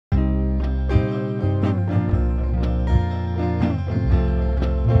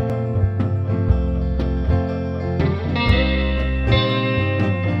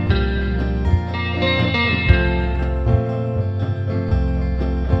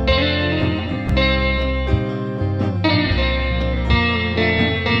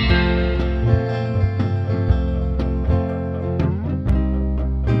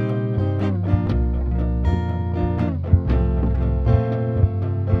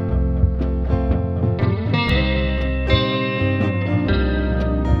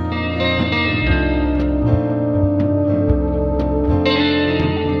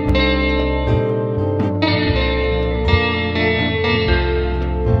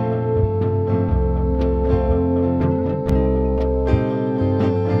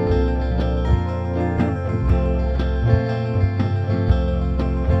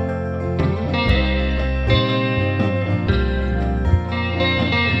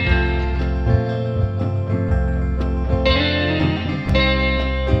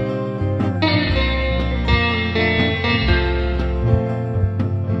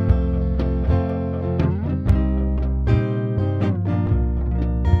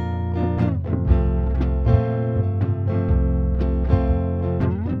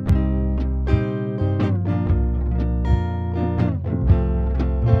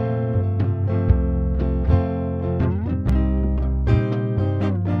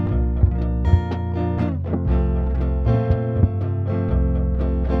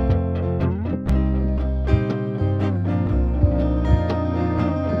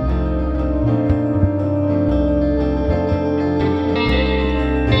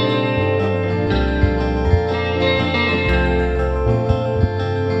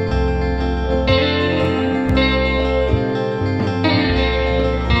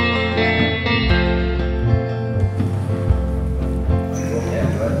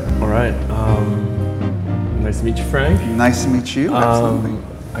right. Nice to meet you, Frank. Nice to meet you. Absolutely.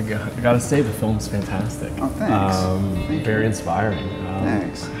 I gotta say, the film's fantastic. Oh, thanks. Very inspiring.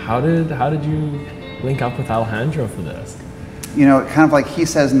 Thanks. How did you link up with Alejandro for this? You know, kind of like he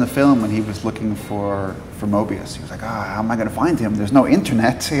says in the film when he was looking for Mobius, he was like, how am I going to find him? There's no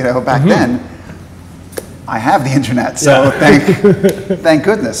internet, you know, back then. I have the internet, so thank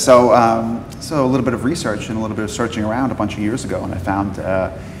goodness. So a little bit of research and a little bit of searching around a bunch of years ago, and I found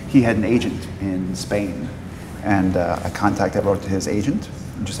he had an agent in Spain, and I wrote to his agent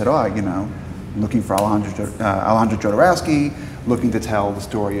and just said, you know, looking for Alejandro Jodorowsky, looking to tell the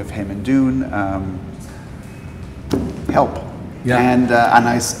story of him and Dune. Help. Yeah.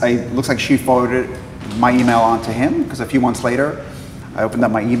 And looks like she forwarded my email on to him, because a few months later, I opened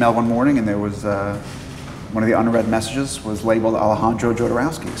up my email one morning and there was one of the unread messages was labeled Alejandro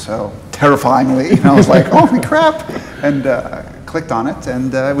Jodorowsky. So terrifyingly, you know, I was like, holy crap, and clicked on it,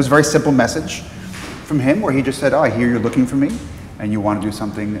 and it was a very simple message from him where he just said, I hear you're looking for me and you want to do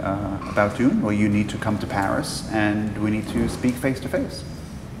something about Dune. Well, you need to come to Paris and we need to speak face to face.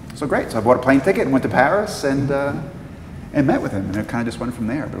 So great. So I bought a plane ticket and went to Paris and met with him, and it kind of just went from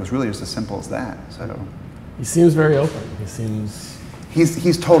there. But it was really just as simple as that. So he seems very open. He seems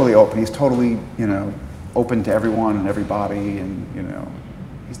he's totally open. He's totally, you know, open to everyone and everybody, and you know,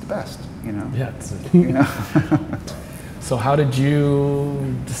 he's the best. You know. Yeah. You know. So how did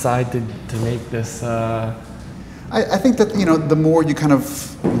you decide to make this? I think that, you know, the more you kind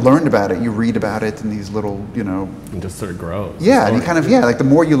of learned about it, you read about it in these little, you know, it just sort of grows. Yeah, and you kind of like the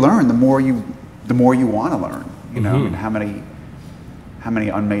more you learn, the more you want to learn. You know, I mean, how many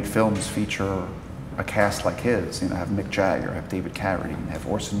unmade films feature a cast like his? You know, have Mick Jagger, have David Carradine, have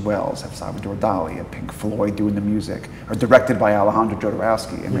Orson Welles, have Salvador Dali, have Pink Floyd doing the music, or directed by Alejandro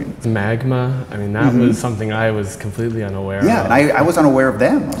Jodorowsky. I mean, Magma. I mean, that was something I was completely unaware of. Yeah, and I was unaware of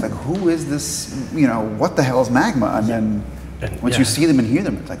them. I was like, who is this? You know, what the hell is Magma? And then once you see them and hear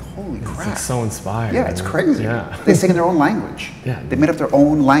them, it's like, holy crap. It's like so inspiring. Yeah, it's crazy. Yeah. They sing in their own language. Yeah. They made up their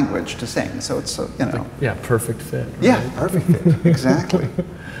own language to sing. So it's, you know. Yeah, perfect fit. Right? Yeah, perfect fit. Exactly.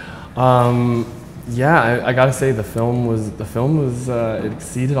 Yeah, I gotta say the film was it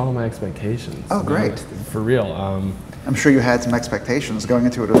exceeded all my expectations. Oh, great. For real. I'm sure you had some expectations going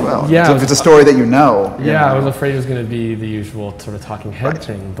into it as well. Yeah. If it's a story that you know. Yeah, I was afraid it was going to be the usual sort of talking head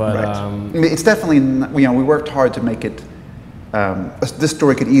thing, but I mean, it's definitely, you know, we worked hard to make it. This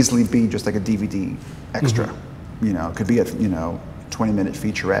story could easily be just like a DVD extra. You know, it could be a 20-minute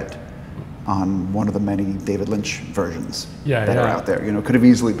featurette on one of the many David Lynch versions that are out there. You know, it could have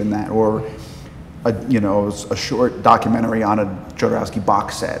easily been that, or a short documentary on a Jodorowsky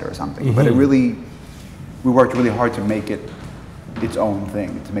box set or something. But we worked really hard to make it its own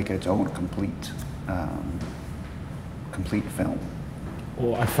thing, to make it its own complete film.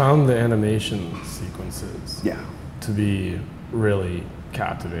 Well, I found the animation sequences to be really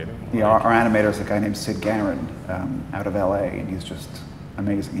captivating. Yeah, our animator is a guy named Sid Garin out of LA, and he's just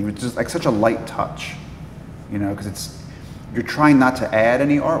amazing. He was just like such a light touch, you know, because you're trying not to add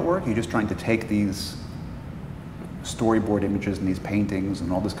any artwork, you're just trying to take these storyboard images and these paintings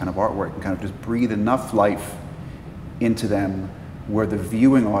and all this kind of artwork and kind of just breathe enough life into them where the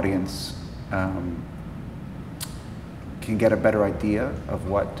viewing audience can get a better idea of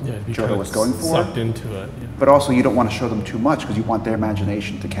what Jodo was going for. Sucked into it. Yeah. But also you don't want to show them too much because you want their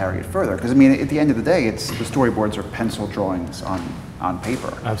imagination to carry it further. Because I mean, at the end of the day, the storyboards are pencil drawings on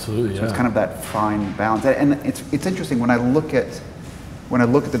paper. Absolutely. So it's kind of that fine balance. And it's interesting when I look at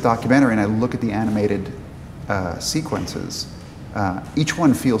the documentary and I look at the animated sequences, each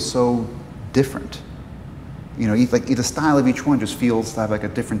one feels so different. You know, like the style of each one just feels to have like a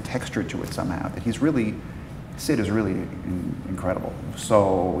different texture to it somehow. That Sid is really incredible.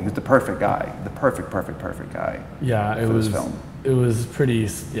 So he's the perfect guy, the perfect guy. Yeah, for this film. It was pretty,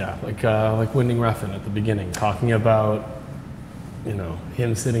 like Winding Refn at the beginning, talking about, you know,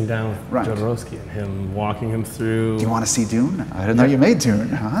 him sitting down with Jodorowsky and him walking him through. Do you want to see Dune? I didn't know you made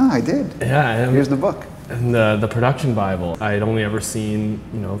Dune. I did. Yeah. Here's the book. And the production Bible. I had only ever seen,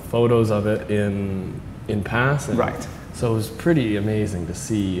 you know, photos of it in passing. Right. So it was pretty amazing to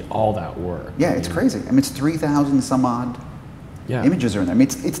see all that work. Yeah, it's crazy. I mean, it's 3,000 some odd images are in there. I mean,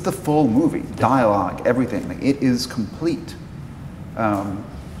 it's the full movie, dialogue, everything. Like, it is complete. And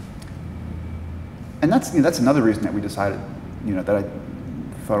that's another reason that we decided, you know, that I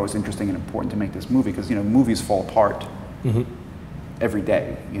thought it was interesting and important to make this movie, because, you know, movies fall apart every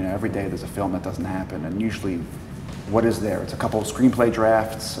day. You know, every day there's a film that doesn't happen, and usually, what is there? It's a couple of screenplay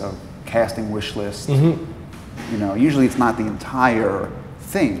drafts, a casting wish list. You know, usually it's not the entire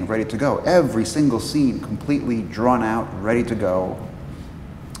thing ready to go. Every single scene completely drawn out, ready to go.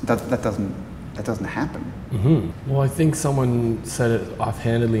 that doesn't happen. Well, I think someone said it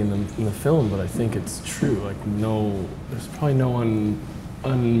offhandedly in the film, but I think it's true. Like, there's probably no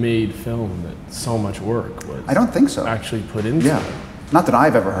unmade film that so much work was. I don't think so. Actually put into it. Not that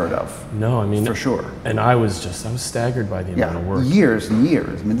I've ever heard of. No, I mean, for sure. And I was staggered by the amount of work. Years and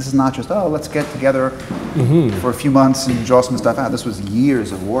years. I mean, this is not just, let's get together for a few months and draw some stuff out. This was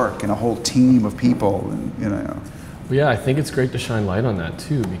years of work and a whole team of people, and Well, yeah, I think it's great to shine light on that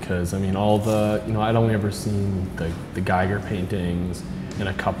too, because I mean, all the I'd only ever seen the Geiger paintings and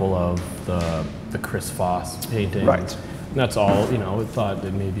a couple of the Chris Foss paintings. Right. And that's all. I thought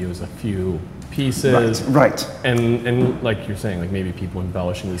that maybe it was a few pieces. Right. And like you're saying, like maybe people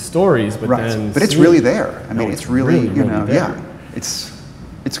embellishing these stories, but then. But it's really there. I mean, it's really there.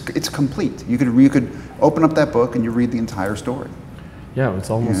 It's complete. You could open up that book and you read the entire story. Yeah, it's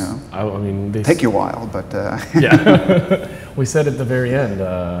almost. I mean, they take you a while, but yeah. We said at the very end,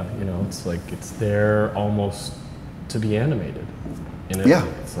 it's like it's there almost to be animated. Yeah,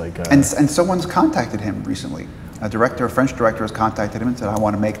 it's like. And someone's contacted him recently. A French director, has contacted him and said, "I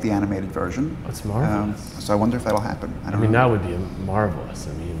want to make the animated version." That's marvelous. So I wonder if that'll happen. I mean, that would be marvelous.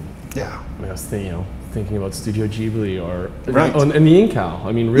 I mean, yeah. I was thinking about Studio Ghibli or right. And the Incal.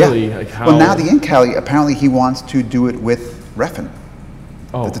 I mean, really, like how. Well, now the Incal, apparently he wants to do it with Refn.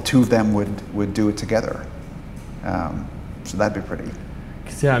 Oh. That the two of them would do it together. So that'd be pretty.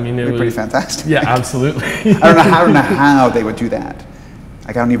 Yeah, I mean, it'd be pretty fantastic. Yeah, absolutely. I don't know how they would do that.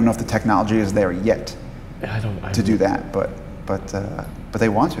 Like, I don't even know if the technology is there yet. To do that, but they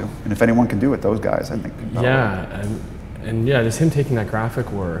want to, and if anyone can do it, those guys, I think. Yeah, and just him taking that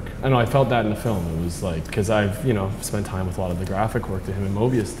graphic work. I know I felt that in the film. It was like, because I've spent time with a lot of the graphic work that him and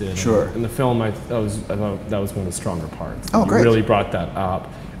Mobius did. Sure. And in the film, I thought that was one of the stronger parts. Oh, great! You really brought that up,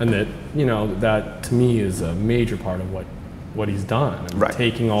 and that to me is a major part of what he's done. I mean, right.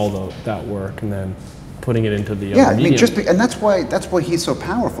 Taking all that work and then putting it into the I mean, and that's why he's so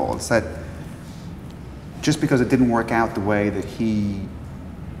powerful. It's that. Just because it didn't work out the way that he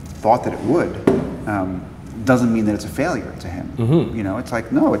thought that it would, doesn't mean that it's a failure to him. It's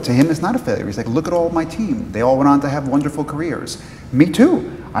like, no, to him it's not a failure. He's like, look at all my team. They all went on to have wonderful careers. Me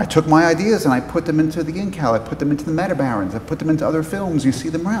too. I took my ideas and I put them into the Incal. I put them into the Meta Barons. I put them into other films. You see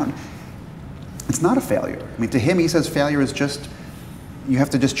them around. It's not a failure. I mean, to him, he says failure is just, you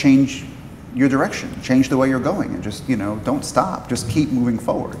have to just change your direction, change the way you're going, and just, don't stop. Just keep moving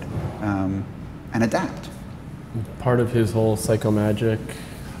forward and adapt. Part of his whole psychomagic,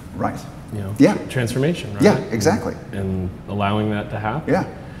 right? Transformation, right? Yeah, exactly. And allowing that to happen. Yeah.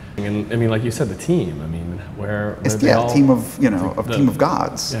 And I mean, like you said, the team. I mean, where it's a team of team of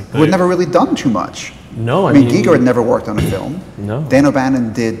gods who had never really done too much. No, I mean, Giger had never worked on a film. No. Dan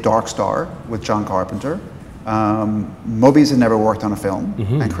O'Bannon did Dark Star with John Carpenter. Mobius had never worked on a film,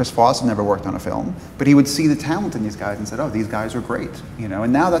 and Chris Foss had never worked on a film. But he would see the talent in these guys and said, "Oh, these guys are great,"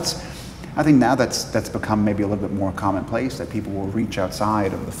 And now I think that's become maybe a little bit more commonplace, that people will reach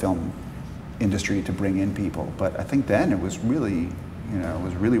outside of the film industry to bring in people. But I think then it was really,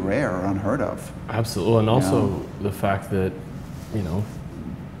 really rare or unheard of. Absolutely, and also the fact that,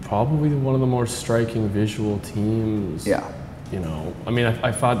 probably one of the more striking visual teams. Yeah. I mean,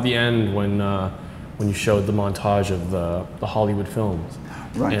 I thought the end when you showed the montage of the Hollywood films,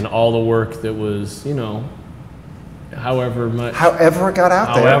 right, and all the work that was, however it got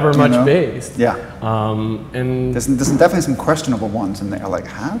out there, however much based. Yeah. And there's definitely some questionable ones in there. Like,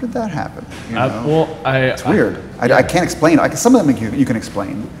 how did that happen? It's weird. I can't explain it. Some of them you can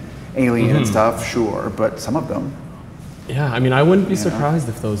explain, Alien and stuff, sure, but some of them. Yeah, I mean, I wouldn't be surprised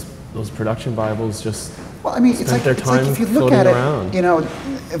if those production Bibles just. Well, I mean, it's like if you look at it,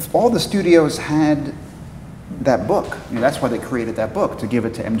 if all the studios had that book, that's why they created that book, to give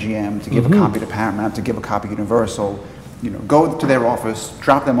it to MGM, to give a copy to Paramount, to give a copy to Universal. Go to their office,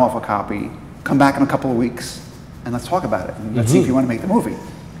 drop them off a copy, come back in a couple of weeks, and let's talk about it. And let's see if you want to make the movie.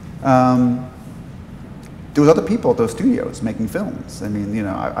 There was other people at those studios making films. I mean,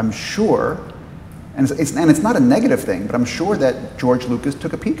 I'm sure, and it's not a negative thing, but I'm sure that George Lucas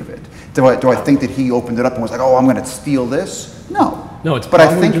took a peek of it. Do I think that he opened it up and was like, oh, I'm going to steal this? No. No, it's but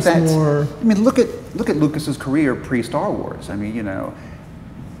probably I think just that, more. I mean, look at Lucas's career pre-Star Wars. I mean,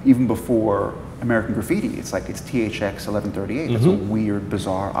 even before American Graffiti, it's THX 1138. That's a weird,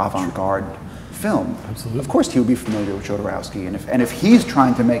 bizarre, avant-garde film. Absolutely. Of course, he would be familiar with Jodorowsky, and if he's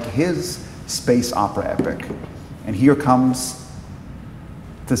trying to make his space opera epic, and here comes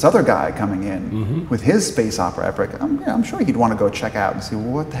this other guy coming in with his space opera epic, I'm sure he'd want to go check out and see,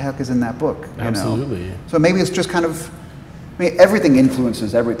 well, what the heck is in that book? Absolutely. So maybe it's just kind of, everything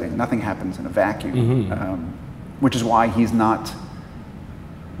influences everything. Nothing happens in a vacuum, which is why he's not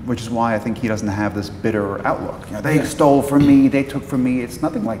which is why I think he doesn't have this bitter outlook. You know, they stole from me, they took from me. It's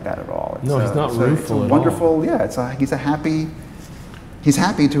nothing like that at all. It's no, he's not rueful at all. Wonderful, yeah. He's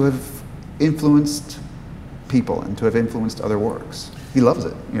happy to have influenced people and to have influenced other works. He loves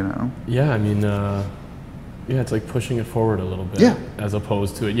it, you know. Yeah, I mean, it's like pushing it forward a little bit, as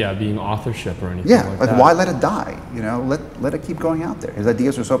opposed to it, being authorship or anything like that. Yeah, like why let it die? You know, let it keep going out there. His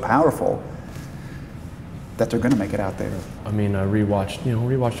ideas are so powerful that they're going to make it out there. I mean, I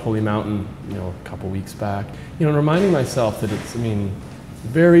rewatched Holy Mountain, a couple weeks back. Reminding myself that it's,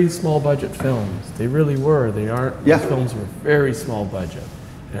 very small budget films. They really were. They aren't. Yeah. These films were very small budget,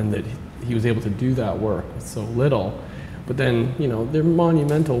 and that he was able to do that work with so little. But then, they're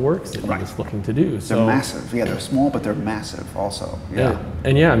monumental works that he was looking to do. So they're massive. Yeah, they're small, but they're massive also. Yeah.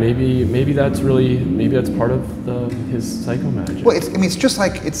 And maybe that's part of his psycho magic. Well, it's just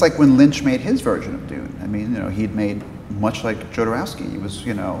like when Lynch made his version of Dune. He'd made much like Jodorowsky. He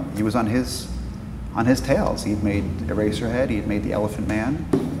was on his tails. He'd made Eraserhead. He had made The Elephant Man,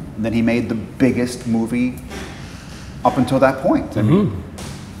 and then he made the biggest movie up until that point. I mean,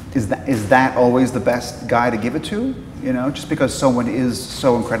 is that always the best guy to give it to? Just because someone is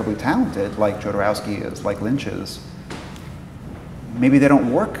so incredibly talented, like Jodorowsky is, like Lynch is, maybe they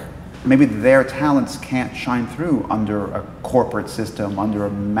don't work. Maybe their talents can't shine through under a corporate system, under a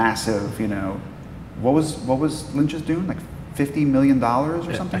massive, what was Lynch's Dune, like $50 million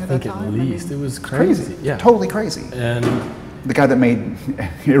or something at that time? I think at least. It was crazy. Yeah. Totally crazy. And the guy that made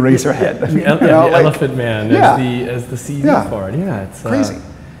Eraserhead. The Elephant Man as the CD for it. Yeah, it's crazy.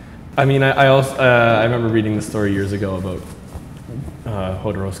 I remember reading the story years ago about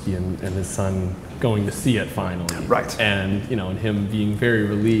Jodorowsky and his son going to see it finally. Right. And and him being very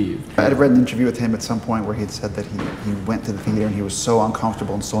relieved. I had read an interview with him at some point where he had said that he went to the theater and he was so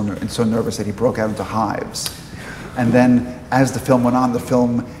uncomfortable and so nervous that he broke out into hives. And then as the film went on, the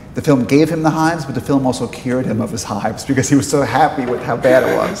film gave him the hives, but the film also cured him of his hives because he was so happy with how bad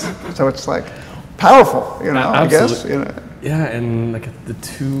it was. So it's like powerful, I guess. Yeah, and like the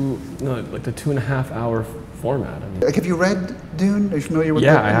 2.5 hour format. Like, have you read Dune? Are you familiar with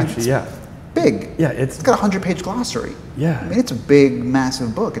it? Yeah, big. Yeah, it's got a 100-page glossary. Yeah, it's a big,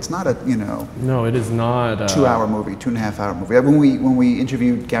 massive book. It's not a No, it is not. 2-hour movie, 2.5-hour movie. When we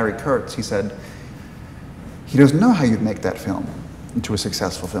interviewed Gary Kurtz, he said he doesn't know how you'd make that film into a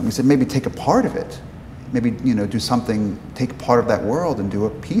successful film. He said maybe take a part of it, maybe do something, take part of that world and do a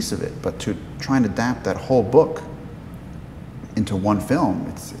piece of it. But to try and adapt that whole book into one film,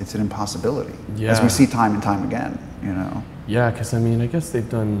 it's an impossibility. Yeah. As we see time and time again, Yeah, because I guess they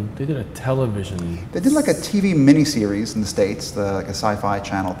did a television. They did like a TV miniseries in the States, like a sci-fi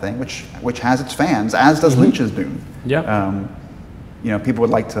channel thing, which has its fans, as does Lynch's Dune. Yeah. People would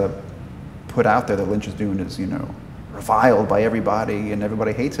like to put out there that Lynch's Dune is, reviled by everybody and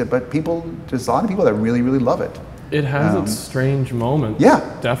everybody hates it, but there's a lot of people that really, really love it. It has its strange moments. Yeah.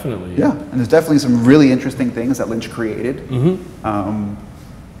 Definitely. Yeah, and there's definitely some really interesting things that Lynch created.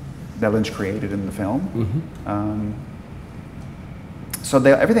 That Lynch created in the film. So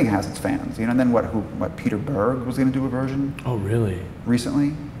everything has its fans, and then what Peter Berg was going to do a version. Oh, really?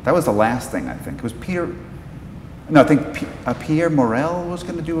 Recently, that was the last thing I think. It was Peter. No, I think Pierre Morel was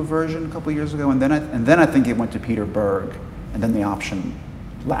going to do a version a couple of years ago, and then I think it went to Peter Berg, and then the option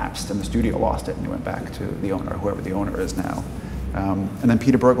lapsed, and the studio lost it, and it went back to the owner, whoever the owner is now. And then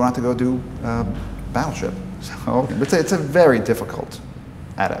Peter Berg went on to go do Battleship. So it's a very difficult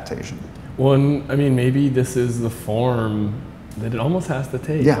adaptation. Well, maybe this is the form that it almost has to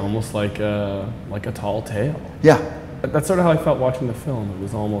take. Yeah. Almost like a tall tale. Yeah. That's sort of how I felt watching the film. It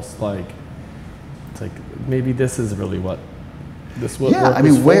was almost like, maybe this is really what this was. Yeah,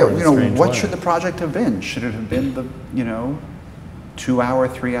 what should the project have been? Should it have been the 2-hour,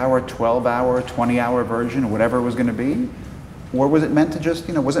 3-hour, 12-hour, 20-hour version, or whatever it was going to be? Or was it meant to just,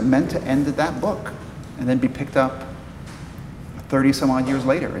 was it meant to end at that book and then be picked up 30 some odd years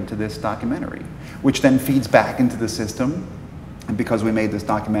later into this documentary, which then feeds back into the system? And because we made this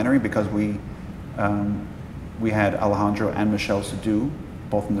documentary, because we had Alejandro and Michel Sardou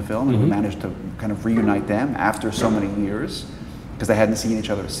both in the film, and we managed to kind of reunite them after so many years, because they hadn't seen each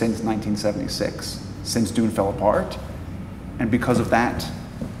other since 1976, since Dune fell apart. And because of that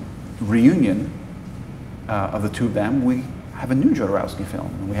reunion of the two of them, we have a new Jodorowsky film,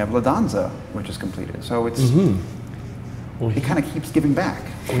 and we have La Danza, which is completed. So it's it kind of keeps giving back.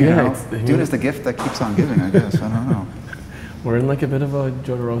 Dune is the gift that keeps on giving, I guess. I don't know. We're in like a bit of a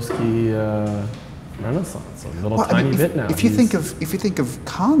Jodorowsky renaissance, a little tiny bit now. If you think of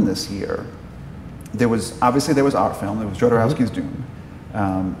Cannes this year, there was our film. There was Jodorowsky's Dune.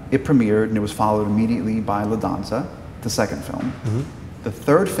 It premiered, and it was followed immediately by La Danza, the second film. The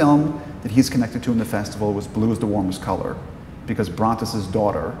third film that he's connected to in the festival was Blue is the Warmest Color, because Brontos's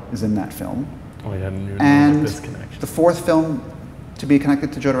daughter is in that film. Oh, yeah, I didn't even know And this connection. the fourth film to be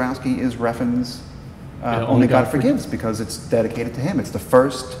connected to Jodorowsky is Refn's Only God Forgives, because it's dedicated to him. It's the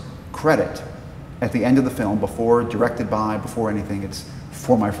first credit at the end of the film, before directed by, before anything. It's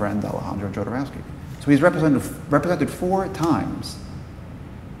for my friend Alejandro Jodorowsky. So he's represented 4 times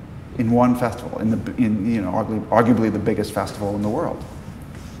in one festival, arguably the biggest festival in the world.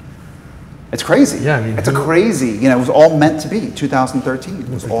 It's crazy. Yeah, I mean, it's a crazy. It was all meant to be. 2013. It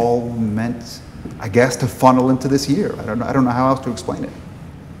was all meant, I guess, to funnel into this year. I don't know how else to explain it.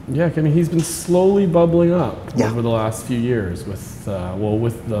 Yeah, I mean, he's been slowly bubbling up Yeah. over the last few years with,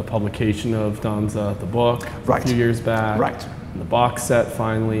 with the publication of Dunn's the book Right. a few years back. Right. And the box set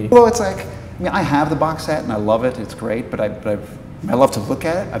finally. Well, it's like, I have the box set and I love it. It's great, but I love to look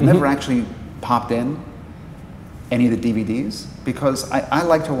at it. I've never actually popped in any of the DVDs, because I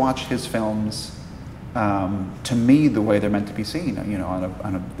like to watch his films, to me, the way they're meant to be seen,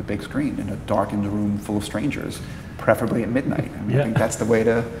 on the big screen, in a darkened room full of strangers, preferably at midnight. I think that's the way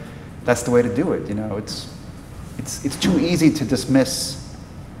to do it. It's too easy to dismiss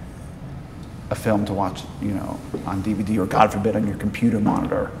a film to watch, on DVD, or God forbid on your computer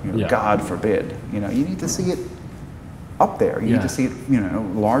monitor. God forbid. You need to see it up there. You need to see it,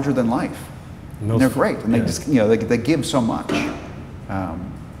 larger than life. And they're great, and they just, they give so much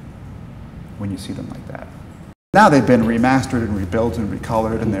when you see them like that. Now they've been remastered and rebuilt and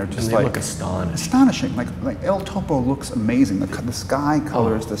recolored, and they're just and they look astonishing. Like El Topo looks amazing. The sky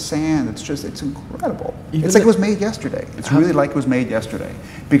colors, the sand, it's incredible. It's like it was made yesterday. It's really like it was made yesterday,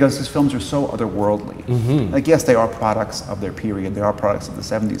 because his films are so otherworldly. Like, yes, they are products of their period. They are products of the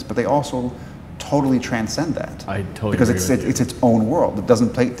 70s, but they also totally transcend that. I totally because agree it's its own world. It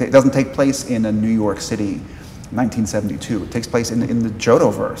doesn't take place in a New York City, 1972. It takes place in the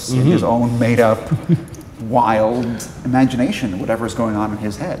Jodoverse, in his own made-up, wild imagination, whatever's going on in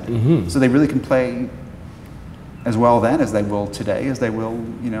his head. So they really can play as well then as they will today, as they will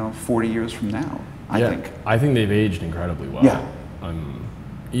 40 years from now. I think. I think they've aged incredibly well. Yeah.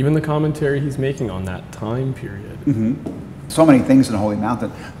 Even the commentary he's making on that time period. So many things in Holy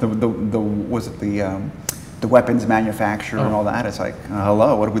Mountain. The weapons manufacturer and all that. It's like,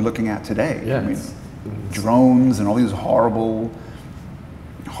 hello, what are we looking at today? Yeah, drones and all these horrible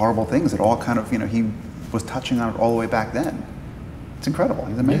things that all kind of, he was touching on it all the way back then. It's incredible.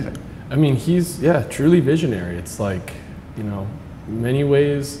 He's amazing. I mean, he's truly visionary. It's like, in many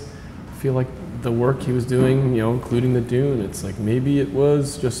ways, I feel like the work he was doing, including the Dune, it's like maybe it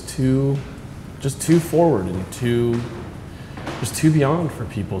was just too forward and too beyond for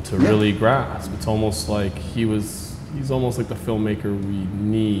people to really grasp. It's almost like he's almost like the filmmaker we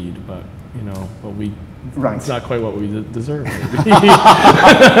need, but it's not quite what we deserve.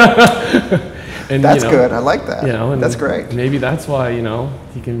 And that's good. I like that. That's great. Maybe that's why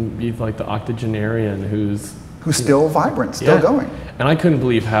he can be like the octogenarian who's still vibrant, still going. And I couldn't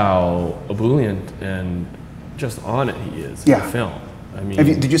believe how ebullient and just on it he is in the film. I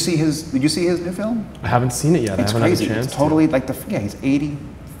mean, did you see his new film? I haven't seen it yet. It's I haven't crazy. had a chance. It's totally like he's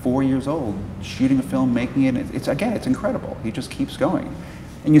 84 years old, shooting a film, making it. It's incredible. He just keeps going,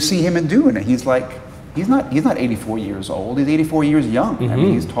 and you see him in Dune, and he's like, he's not 84 years old. He's 84 years young. I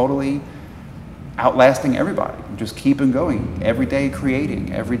mean, he's totally outlasting everybody. Just keeping going every day,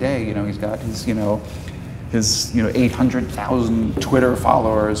 creating every day. He's got his 800,000 Twitter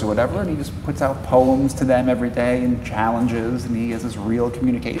followers or whatever, and he just puts out poems to them every day and challenges, and he has this real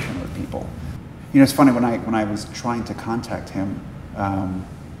communication with people. It's funny, when I was trying to contact him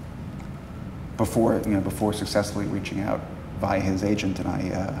before successfully reaching out via his agent, and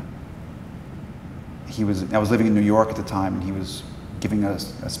I was living in New York at the time, and he was giving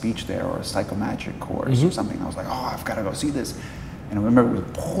us a speech there, or a psychomagic course or something. I was like, oh, I've got to go see this. And I remember it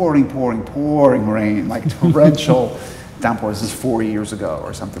was pouring rain, like torrential downpour. This is 4 years ago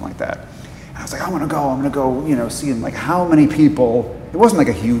or something like that. And I was like, I'm gonna go, see him. Like, how many people? It wasn't like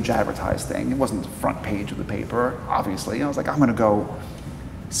a huge advertised thing. It wasn't the front page of the paper, obviously. I was like, I'm gonna go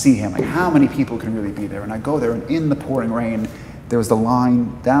see him. Like, how many people can really be there? And I go there, and in the pouring rain, there was the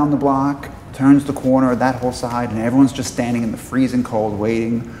line down the block, turns the corner, that whole side, and everyone's just standing in the freezing cold,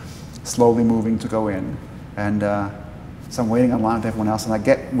 waiting, slowly moving to go in. And so I'm waiting online with everyone else, and I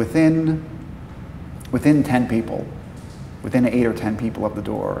get within 10 people, within 8 or 10 people of the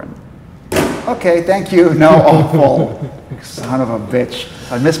door, and okay, thank you, no, awful, son of a bitch.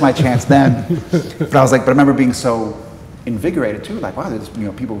 I missed my chance then. But I remember being so invigorated too, like, wow, there's,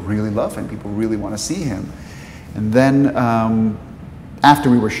 people really love him, people really want to see him. And then after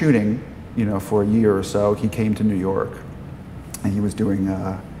we were shooting, for a year or so, he came to New York, and he was doing,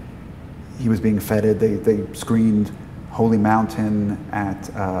 he was being feted. They screened Holy Mountain at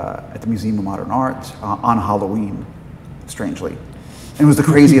the Museum of Modern Art on Halloween, strangely. And it was the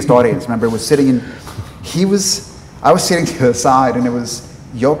craziest audience. Remember, it was sitting in, I was sitting to the side, and it was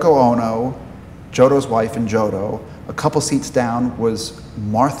Yoko Ono, Jodo's wife and Jodo. A couple seats down was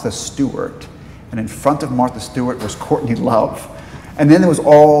Martha Stewart, and in front of Martha Stewart was Courtney Love. And then it was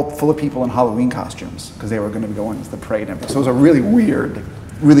all full of people in Halloween costumes, because they were going to be going to the parade and everything. So it was a really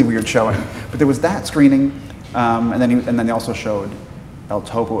weird showing. But there was that screening, and then they also showed El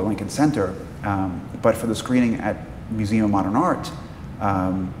Topo at Lincoln Center. But for the screening at Museum of Modern Art,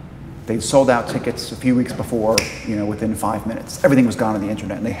 they'd sold out tickets a few weeks before, within 5 minutes. Everything was gone on the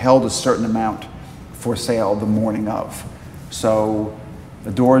internet, and they held a certain amount for sale the morning of. So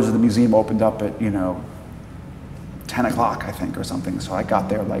the doors of the museum opened up at, 10 o'clock, I think, or something. So I got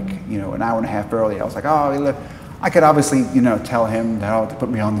there like, an hour and a half early. I was like, oh, I could obviously, tell him to put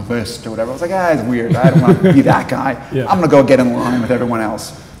me on the list or whatever. I was like, it's weird. I don't want to be that guy. Yeah. I'm going to go get in line with everyone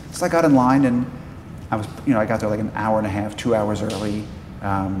else. So I got in line, and I was, I got there like an hour and a half, 2 hours early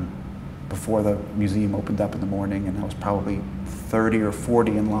before the museum opened up in the morning, and I was probably 30 or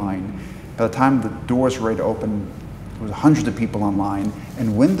 40 in line. By the time the doors were ready to open, there was hundreds of people online,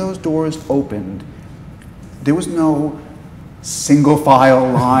 and when those doors opened, there was no single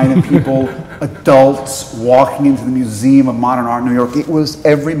file line of people, adults walking into the Museum of Modern Art in New York. It was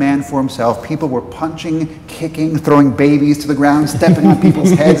every man for himself. People were punching, kicking, throwing babies to the ground, stepping on people's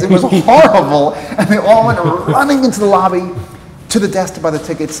heads. It was horrible. And they all went running into the lobby to the desk to buy the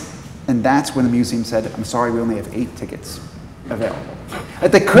tickets. And that's when the museum said, I'm sorry, we only have 8 tickets available.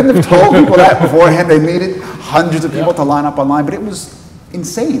 Like, they couldn't have told people that beforehand. They needed hundreds of people to line up online. But it was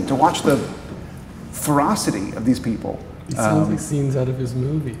insane to watch the ferocity of these people. It sounds like scenes out of his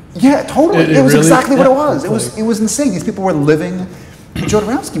movie. Yeah, totally. It was really, exactly what it was. It was insane. These people were living the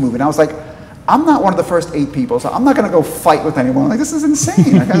Jodorowsky movie. And I was like, I'm not one of the first 8 people, so I'm not going to go fight with anyone. Like, this is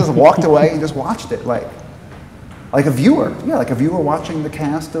insane. Like, I just walked away and just watched it like a viewer. Yeah, like a viewer watching the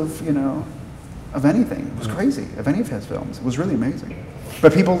cast of, of anything. It was crazy, of any of his films. It was really amazing.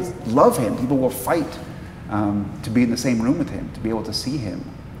 But people love him. People will fight to be in the same room with him, to be able to see him.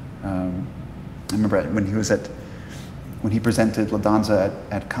 I remember when he presented La Danza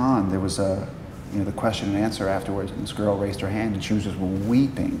at Cannes, there was the question and answer afterwards, and this girl raised her hand, and she was just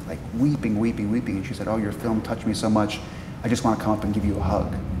weeping, like weeping, and she said, oh, your film touched me so much, I just want to come up and give you a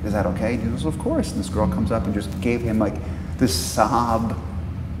hug. Is that okay? And he goes, of course. And this girl comes up and just gave him like this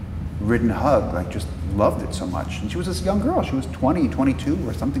sob-ridden hug, like just loved it so much. And she was this young girl. She was 20, 22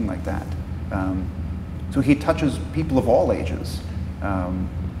 or something like that. So he touches people of all ages and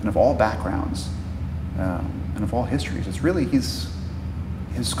of all backgrounds and of all histories. It's really, his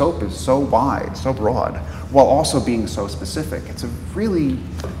scope is so wide, so broad, while also being so specific. It's a really,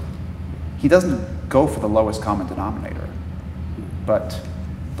 he doesn't go for the lowest common denominator, but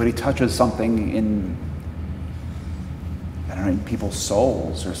he touches something in, I don't know, in people's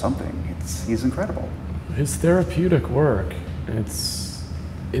souls or something. He's incredible. His therapeutic work, it's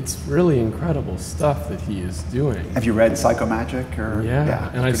really incredible stuff that he is doing. Have you read Psychomagic?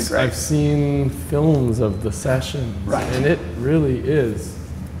 Yeah, and I've seen films of the sessions, right. And it really is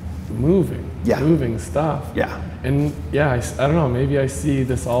moving, moving stuff. Yeah. And yeah, I don't know, maybe I see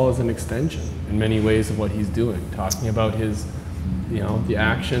this all as an extension in many ways of what he's doing, talking about his, the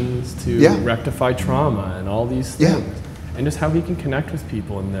actions to rectify trauma and all these things, and just how he can connect with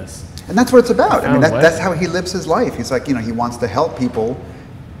people in this. And that's what it's about. I mean, that's how he lives his life. He's like, he wants to help people,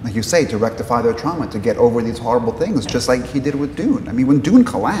 like you say, to rectify their trauma, to get over these horrible things, just like he did with Dune. I mean, when Dune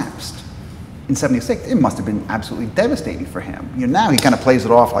collapsed in '76, it must have been absolutely devastating for him. Now he kind of plays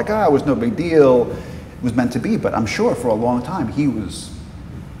it off like, it was no big deal, it was meant to be, but I'm sure for a long time he was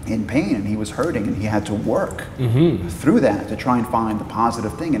in pain and he was hurting, and he had to work through that to try and find the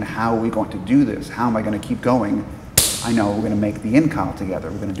positive thing, and how are we going to do this? How am I going to keep going? I know we're going to make the in-call together,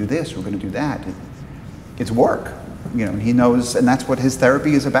 we're going to do this, we're going to do that. It's work. He knows, and that's what his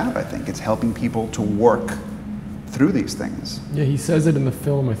therapy is about, I think. It's helping people to work through these things. Yeah, he says it in the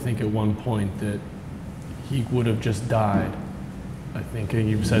film, I think, at one point, that he would have just died. I think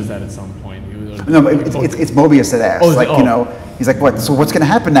he says that at some point. No, but it's Mobius that asks. He's like, what? So what's going to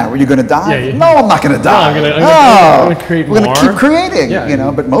happen now? Are you going to die? Yeah. No, I'm not going to die. No, I'm going to create more. We're going to keep creating,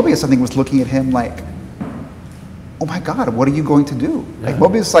 But Mobius, I think, was looking at him like, oh my God, what are you going to do? Like,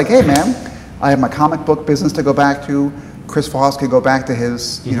 Mobius is like, hey, man, I have my comic book business to go back to. Chris Foss could go back to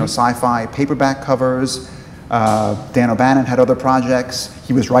his, sci-fi paperback covers. Dan O'Bannon had other projects.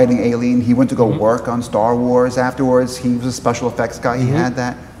 He was writing Alien. He went to go work on Star Wars afterwards. He was a special effects guy. He had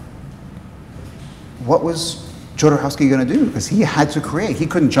that. What was Jodorowsky going to do? Because he had to create. He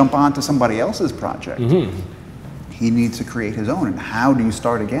couldn't jump onto somebody else's project. He needs to create his own. And how do you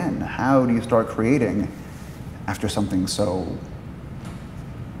start again? How do you start creating after something so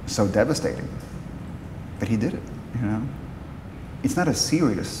devastating? But he did it, you know? It's not a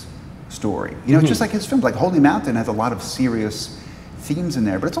serious story. You know, it's just like his films. Like Holy Mountain has a lot of serious themes in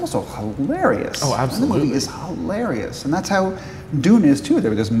there, but it's also hilarious. Oh, absolutely. And the movie is hilarious. And that's how Dune is too.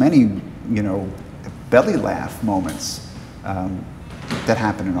 There's many, you know, belly laugh moments that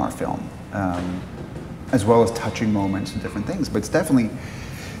happen in our film, as well as touching moments and different things. But it's definitely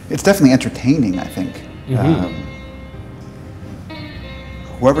entertaining, I think.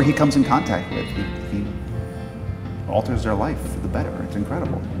 Whoever he comes in contact with, he alters their life for the better. It's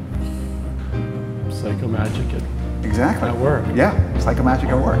incredible. Psychomagic Exactly. at work. Yeah, psychomagic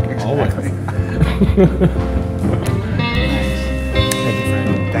at work. Exactly. Thank you,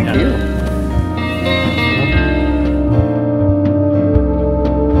 Frank. Thank you.